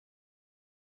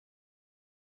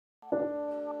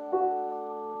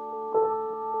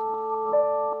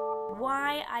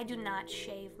why I do not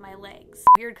shave my legs.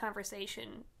 Weird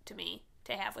conversation to me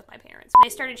to have with my parents. And I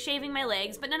started shaving my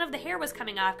legs, but none of the hair was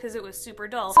coming off because it was super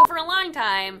dull. So for a long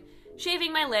time,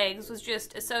 shaving my legs was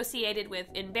just associated with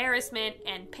embarrassment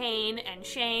and pain and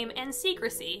shame and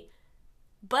secrecy.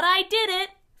 But I did it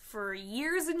for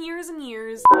years and years and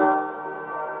years.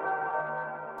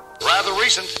 Rather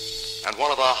recent, and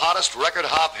one of the hottest record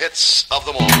hop hits of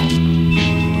them all.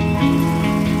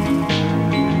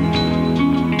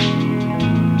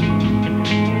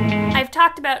 I've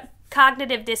talked about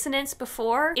cognitive dissonance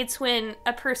before. It's when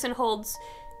a person holds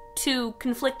two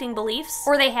conflicting beliefs,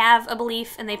 or they have a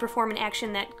belief and they perform an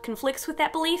action that conflicts with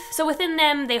that belief. So within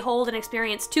them, they hold and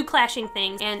experience two clashing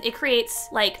things, and it creates,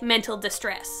 like, mental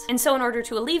distress. And so in order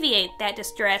to alleviate that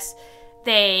distress,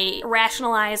 they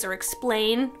rationalize or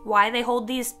explain why they hold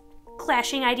these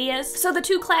clashing ideas. So the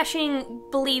two clashing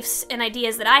beliefs and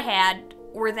ideas that I had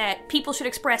were that people should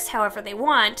express however they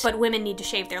want, but women need to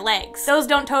shave their legs. Those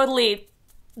don't totally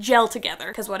gel together,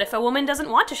 because what if a woman doesn't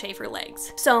want to shave her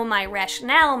legs? So my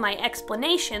rationale, my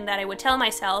explanation that I would tell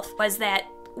myself was that,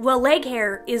 well, leg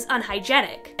hair is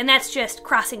unhygienic, and that's just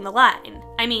crossing the line.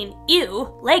 I mean,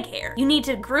 ew, leg hair. You need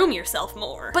to groom yourself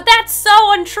more. But that's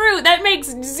so untrue. That makes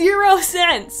zero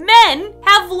sense. Men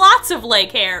have lots of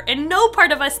leg hair, and no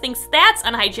part of us thinks that's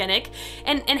unhygienic.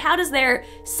 And how does their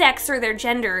sex or their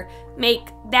gender make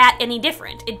that any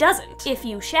different? It doesn't. If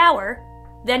you shower,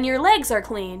 then your legs are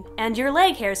clean, and your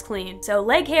leg hair's clean. So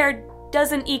leg hair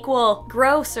doesn't equal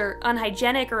gross or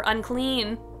unhygienic or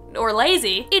unclean or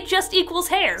lazy, it just equals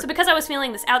hair. So because I was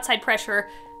feeling this outside pressure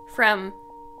from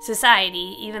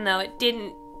society, even though it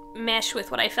didn't mesh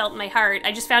with what I felt in my heart,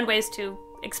 I just found ways to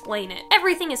explain it.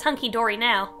 Everything is hunky-dory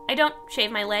now. I don't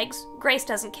shave my legs. Grace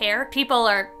doesn't care. People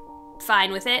are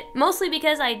fine with it, mostly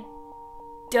because I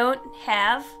don't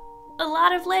have a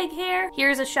lot of leg hair.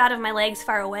 Here's a shot of my legs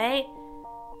far away.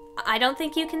 I don't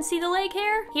think you can see the leg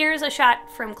hair. Here's a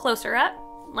shot from closer up.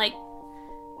 Like,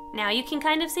 now you can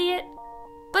kind of see it.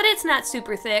 But it's not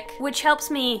super thick, which helps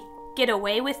me get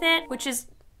away with it, which is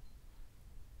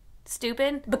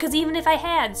stupid. Because even if I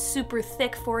had super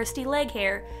thick foresty leg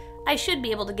hair, I should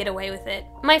be able to get away with it.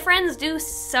 My friends do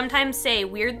sometimes say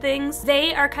weird things.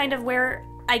 They are kind of where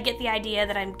I get the idea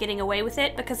that I'm getting away with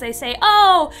it, because they say,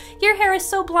 oh, your hair is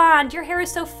so blonde, your hair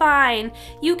is so fine,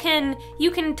 you can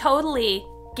totally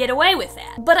get away with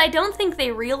that. But I don't think they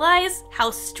realize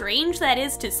how strange that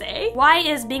is to say. Why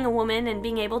is being a woman and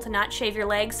being able to not shave your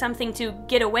legs something to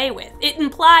get away with? It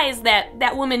implies that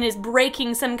that woman is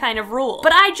breaking some kind of rule.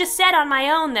 But I just said on my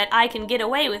own that I can get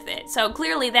away with it. So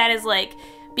clearly that is like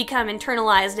become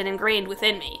internalized and ingrained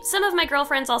within me. Some of my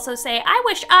girlfriends also say, I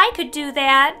wish I could do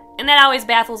that. And that always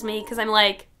baffles me, because I'm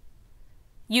like,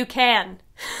 you can.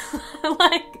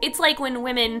 Like, it's like when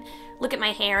women look at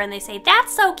my hair and they say,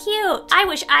 that's so cute. I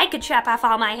wish I could chop off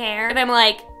all my hair. And I'm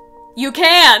like, you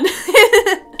can.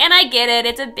 And I get it,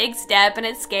 it's a big step and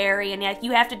it's scary, and yet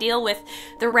you have to deal with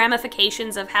the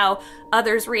ramifications of how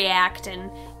others react,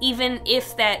 and even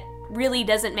if that really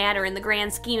doesn't matter in the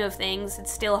grand scheme of things,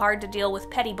 it's still hard to deal with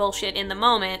petty bullshit in the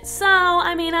moment. So,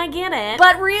 I mean, I get it.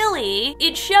 But really,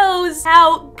 it shows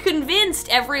how convinced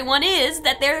everyone is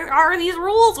that there are these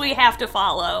rules we have to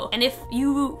follow. And if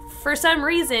you, for some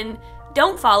reason,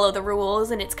 don't follow the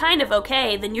rules and it's kind of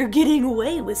okay, then you're getting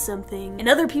away with something. And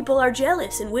other people are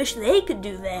jealous and wish they could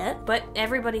do that. But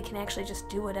everybody can actually just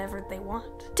do whatever they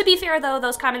want. To be fair though,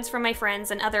 those comments from my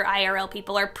friends and other IRL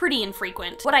people are pretty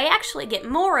infrequent. What I actually get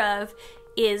more of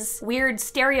is weird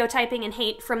stereotyping and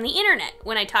hate from the internet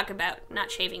when I talk about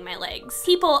not shaving my legs.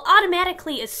 People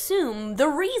automatically assume the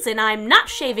reason I'm not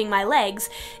shaving my legs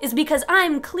is because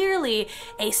I'm clearly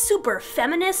a super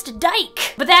feminist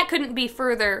dyke. But that couldn't be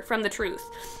further from the truth.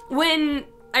 When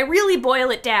I really boil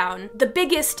it down, the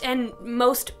biggest and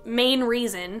most main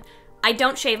reason I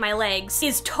don't shave my legs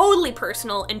is totally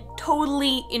personal and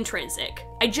totally intrinsic.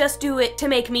 I just do it to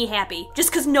make me happy,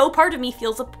 just because no part of me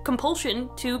feels a compulsion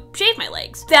to shave my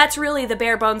legs. That's really the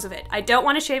bare bones of it. I don't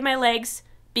want to shave my legs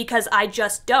because I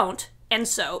just don't, and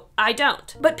so I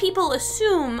don't. But people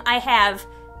assume I have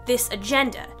this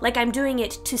agenda, like I'm doing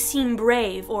it to seem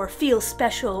brave or feel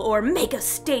special or make a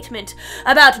statement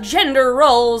about gender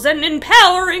roles and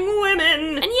empowering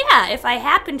women. And yeah, if I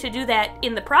happen to do that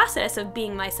in the process of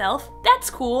being myself,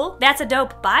 that's cool. That's a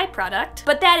dope byproduct.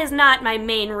 But that is not my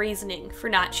main reasoning for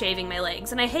not shaving my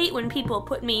legs. And I hate when people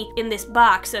put me in this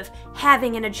box of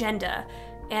having an agenda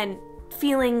and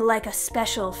feeling like a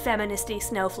special feministy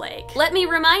snowflake. Let me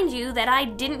remind you that I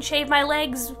didn't shave my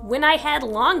legs when I had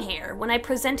long hair, when I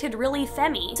presented really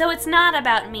femmy. So it's not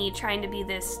about me trying to be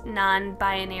this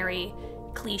non-binary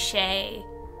cliche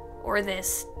or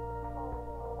this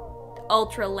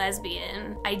ultra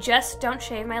lesbian. I just don't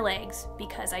shave my legs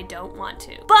because I don't want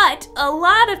to. But a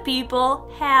lot of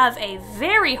people have a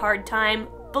very hard time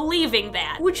believing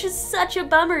that, which is such a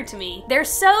bummer to me. They're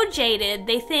so jaded,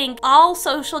 they think all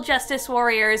social justice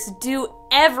warriors do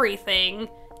everything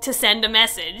to send a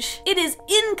message. It is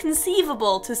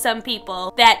inconceivable to some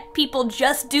people that people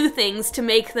just do things to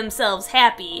make themselves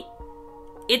happy.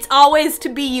 It's always to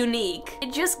be unique.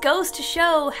 It just goes to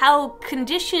show how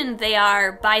conditioned they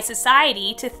are by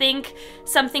society to think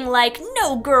something like,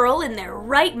 no girl in their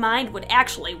right mind would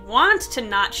actually want to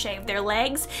not shave their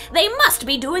legs. They must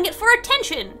be doing it for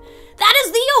attention. That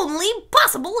is the only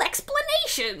possible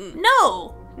explanation.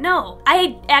 No,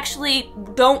 I actually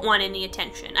don't want any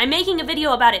attention. I'm making a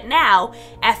video about it now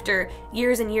after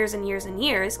years and years and years and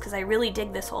years because I really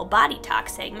dig this whole body talk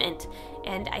segment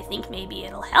and I think maybe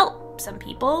it'll help some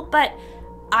people, but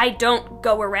I don't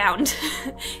go around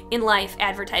in life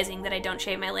advertising that I don't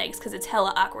shave my legs because it's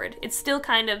hella awkward. It's still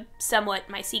kind of somewhat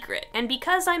my secret. And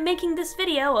because I'm making this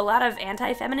video, a lot of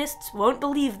anti-feminists won't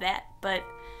believe that, but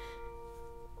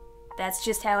that's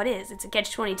just how it is. It's a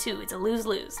catch-22. It's a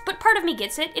lose-lose. But part of me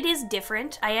gets it. It is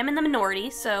different. I am in the minority,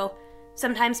 so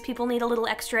sometimes people need a little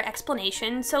extra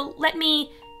explanation. So let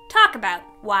me talk about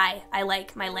why I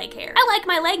like my leg hair. I like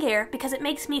my leg hair because it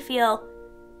makes me feel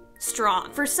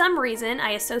strong. For some reason,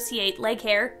 I associate leg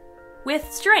hair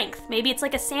with strength. Maybe it's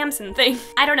like a Samson thing.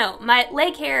 I don't know. My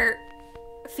leg hair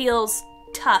feels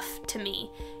tough to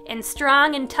me. And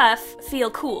strong and tough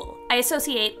feel cool. I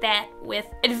associate that with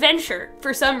adventure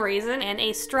for some reason, and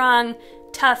a strong,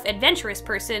 tough, adventurous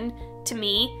person, to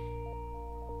me,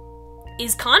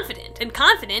 is confident, and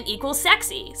confident equals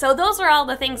sexy. So those are all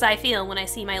the things I feel when I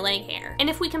see my leg hair. And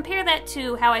if we compare that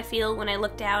to how I feel when I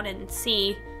look down and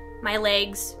see my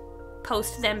legs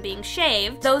post them being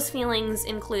shaved, those feelings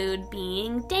include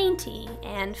being dainty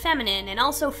and feminine and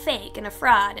also fake and a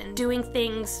fraud and doing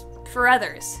things for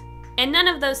others. And none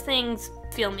of those things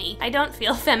feel me. I don't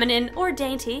feel feminine or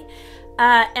dainty,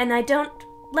 and I don't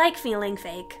like feeling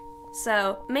fake.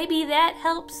 So maybe that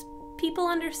helps people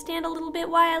understand a little bit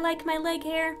why I like my leg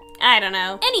hair. I don't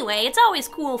know. Anyway, it's always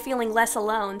cool feeling less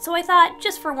alone, so I thought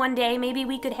just for one day maybe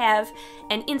we could have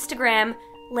an Instagram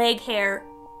leg hair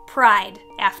Pride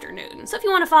afternoon. So if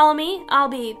you want to follow me, I'll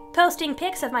be posting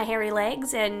pics of my hairy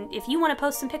legs, and if you want to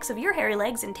post some pics of your hairy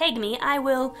legs and tag me, I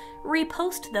will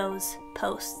repost those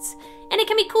posts. And it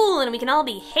can be cool, and we can all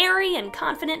be hairy and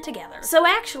confident together. So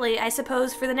actually, I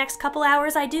suppose for the next couple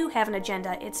hours I do have an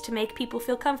agenda. It's to make people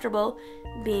feel comfortable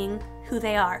being who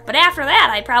they are. But after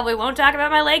that, I probably won't talk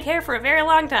about my leg hair for a very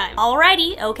long time.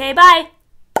 Alrighty, okay, bye!